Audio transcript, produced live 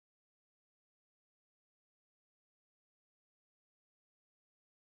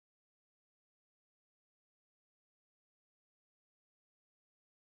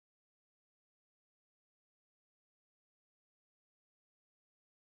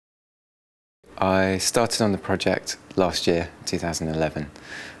I started on the project last year, 2011.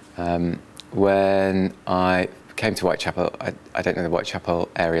 When I came to Whitechapel, I don't know the Whitechapel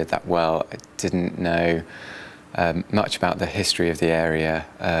area that well. I didn't know much about the history of the area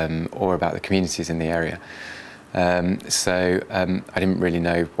or about the communities in the area. So I didn't really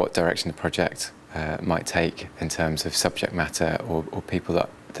know what direction the project might take in terms of subject matter or people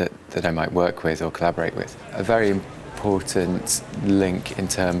that I might work with or collaborate with. A very important link in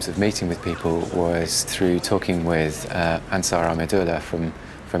terms of meeting with people was through talking with Ansar Ahmedullah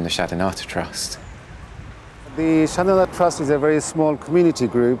from the Shadinata Trust. The Shadinata Trust is a very small community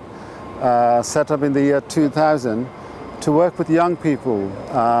group set up in the year 2000 to work with young people,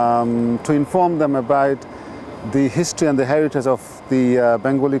 to inform them about the history and the heritage of the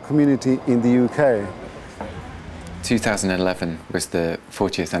Bengali community in the UK. 2011 was the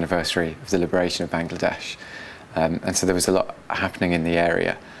 40th anniversary of the liberation of Bangladesh, and so there was a lot happening in the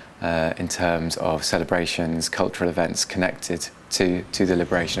area in terms of celebrations, cultural events connected to the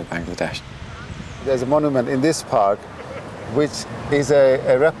liberation of Bangladesh. There's a monument in this park which is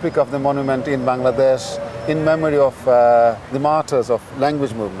a replica of the monument in Bangladesh in memory of the martyrs of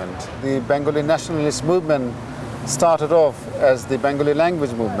language movement. The Bengali nationalist movement started off as the Bengali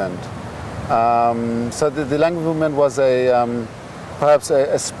language movement. So the language movement was perhaps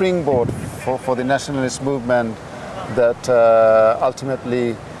a springboard for the nationalist movement that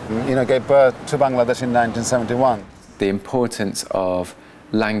ultimately gave birth to Bangladesh in 1971. The importance of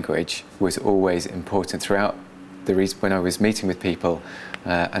language was always important throughout when I was meeting with people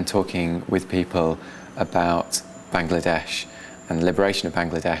and talking with people about Bangladesh and the liberation of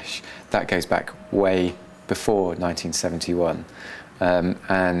Bangladesh. That goes back way before 1971,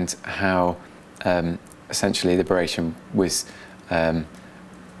 and how essentially liberation was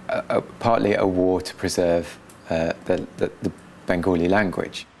partly a war to preserve the Bengali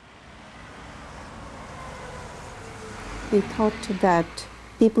language. We thought that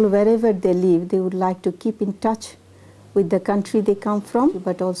people, wherever they live, they would like to keep in touch with the country they come from,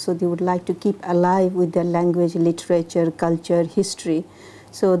 but also they would like to keep alive with their language, literature, culture, history.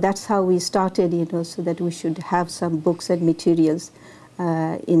 So that's how we started, so that we should have some books and materials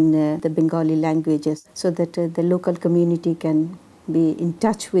in the Bengali languages, so that the local community can be in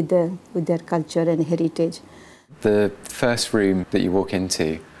touch with their culture and heritage. The first room that you walk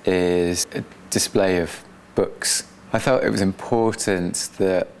into is a display of books. I felt it was important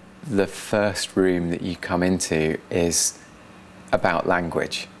that the first room that you come into is about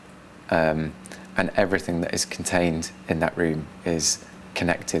language, and everything that is contained in that room is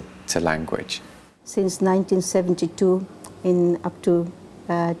connected to language. Since 1972 up to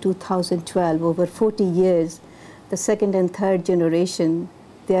 2012, over 40 years, the second and third generation,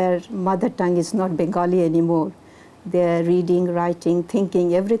 their mother tongue is not Bengali anymore. They're reading, writing,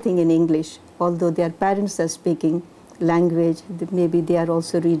 thinking, everything in English. Although their parents are speaking language, maybe they are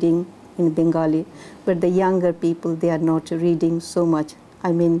also reading in Bengali. But the younger people, they are not reading so much.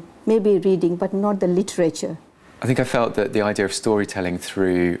 I mean, maybe reading, but not the literature. I think I felt that the idea of storytelling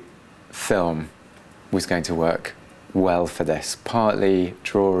through film was going to work well for this, partly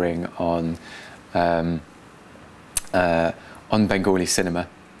drawing on Bengali cinema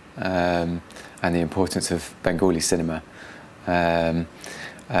and the importance of Bengali cinema and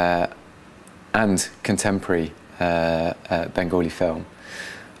contemporary Bengali film,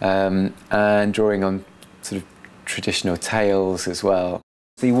 and drawing on sort of traditional tales as well.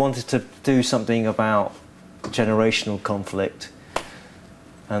 We wanted to do something about generational conflict,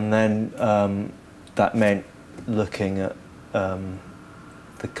 and then that meant looking at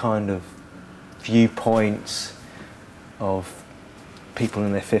the kind of viewpoints of people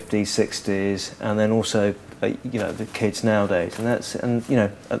in their 50s, 60s, and then also the kids nowadays, and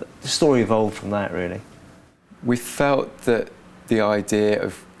the story evolved from that, really. We felt that the idea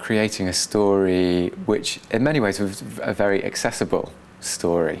of creating a story which in many ways was a very accessible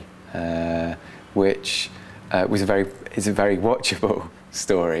story, which is a very watchable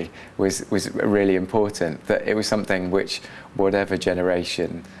story, was really important. That it was something which whatever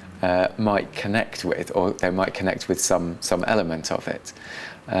generation might connect with, or they might connect with some element of it.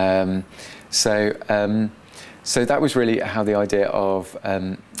 So that was really how the idea of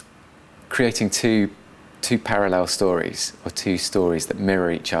creating two parallel stories, or two stories that mirror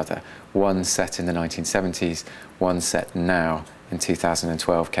each other, one set in the 1970s, one set now in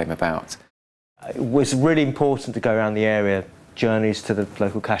 2012, came about. It was really important to go around the area, journeys to the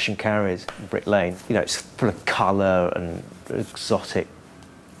local cash and carries in Brick Lane. It's full of colour and exotic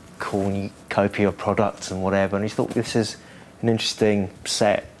cornucopia of products and whatever, and he thought this is an interesting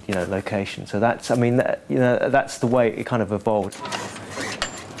set, location. So that's, that's the way it kind of evolved.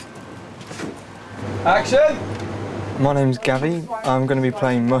 Action! My name's Gavi. I'm going to be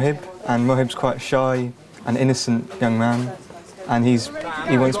playing Mohib, and Mohib's quite a shy and innocent young man, and he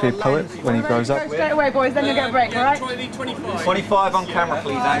wants to be a poet when he grows up. Straight away, boys, then you'll get a break, all right? 25 on camera,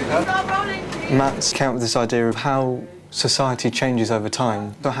 please, Anchor. Matt's came up with this idea of how society changes over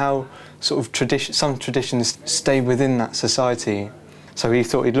time, but how sort of some traditions stay within that society. So he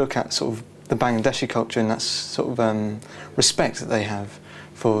thought he'd look at sort of the Bangladeshi culture and that sort of respect that they have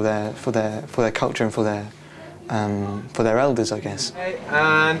for their culture and for their elders, I guess. Okay,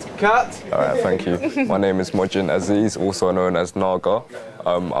 and cut. All right, thank you. My name is Mojin Aziz, also known as Naga.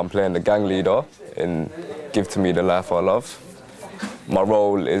 I'm playing the gang leader in Give to Me the Life I Love. My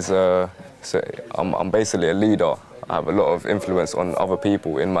role is I'm basically a leader. I have a lot of influence on other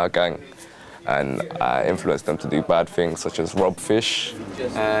people in my gang, and I influence them to do bad things such as rob fish.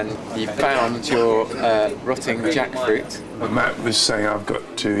 And you found your rotting jackfruit. Matt was saying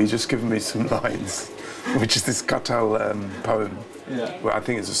he's just given me some lines, which is this Katal poem. Yeah. Well, I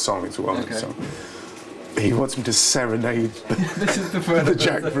think it's a song, it's a well-known song. He wants me to serenade the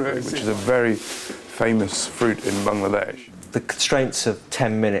jackfruit, which is a very famous fruit in Bangladesh. The constraints of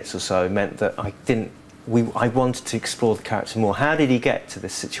 10 minutes or so meant that I wanted to explore the character more. How did he get to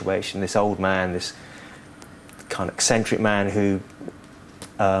this situation, this old man, this kind of eccentric man who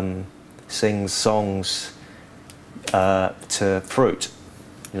sings songs to fruit,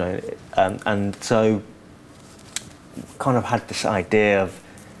 you know, and so kind of had this idea of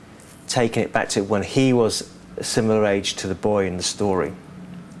taking it back to when he was a similar age to the boy in the story,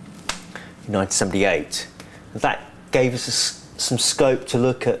 in 1978. That gave us some scope to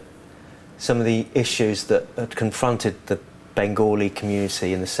look at some of the issues that had confronted the Bengali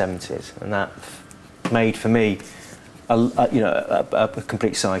community in the 70s, and that made for me a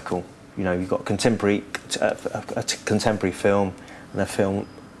complete cycle. You know, you've got a contemporary film and a film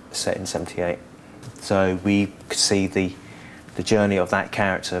set in 78. So we could see the journey of that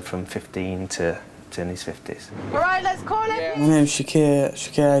character from 15 to in his 50s. All right, let's call it. My name's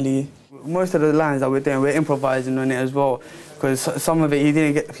Shakir Ali. Most of the lines that we're doing, we're improvising on it as well, because some of it he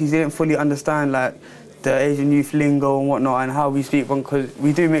didn't fully understand, like the Asian youth lingo and whatnot, and how we speak, because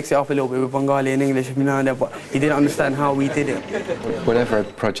we do mix it up a little bit with Bengali and English every now and then, but he didn't understand how we did it. Whatever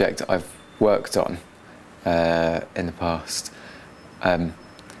project I've worked on in the past, I've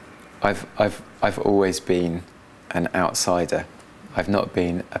always been an outsider. I've not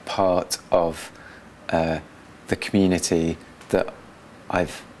been a part of the community that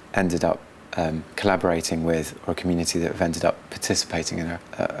I've ended up collaborating with, or a community that have ended up participating in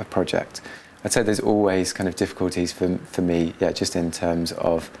a project. I'd say there's always kind of difficulties for me, yeah, just in terms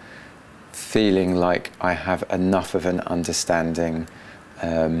of feeling like I have enough of an understanding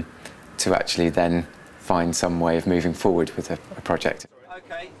to actually then find some way of moving forward with a project.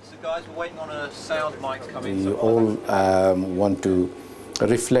 Okay, so guys, we're waiting on a sound mic to come in. We all want to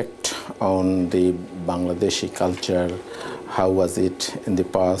reflect on the Bangladeshi culture. How was it in the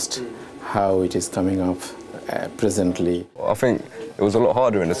past? How it is coming up presently? I think it was a lot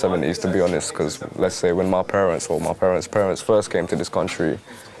harder in the 70s, to be honest, because let's say when my parents or my parents' first came to this country,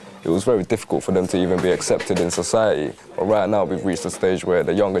 it was very difficult for them to even be accepted in society. But right now we've reached a stage where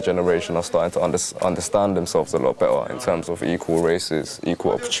the younger generation are starting to understand themselves a lot better in terms of equal races,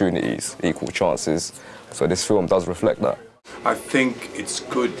 equal opportunities, equal chances. So this film does reflect that. I think it's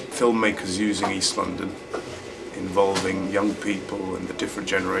good filmmakers using East London, involving young people and the different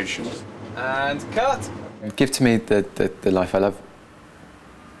generations. And cut. Give to Me the Life I Love.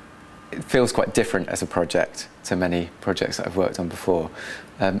 It feels quite different as a project to many projects that I've worked on before.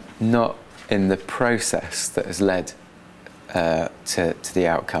 Not in the process that has led to the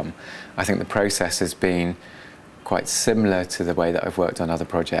outcome. I think the process has been quite similar to the way that I've worked on other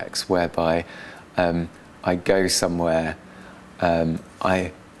projects, whereby I go somewhere,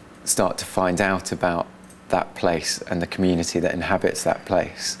 I start to find out about that place and the community that inhabits that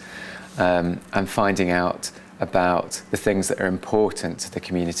place, and finding out about the things that are important to the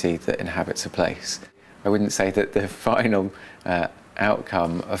community that inhabits a place. I wouldn't say that the final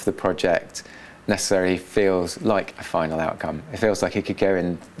outcome of the project necessarily feels like a final outcome. It feels like it could go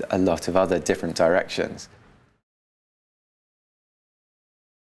in a lot of other different directions.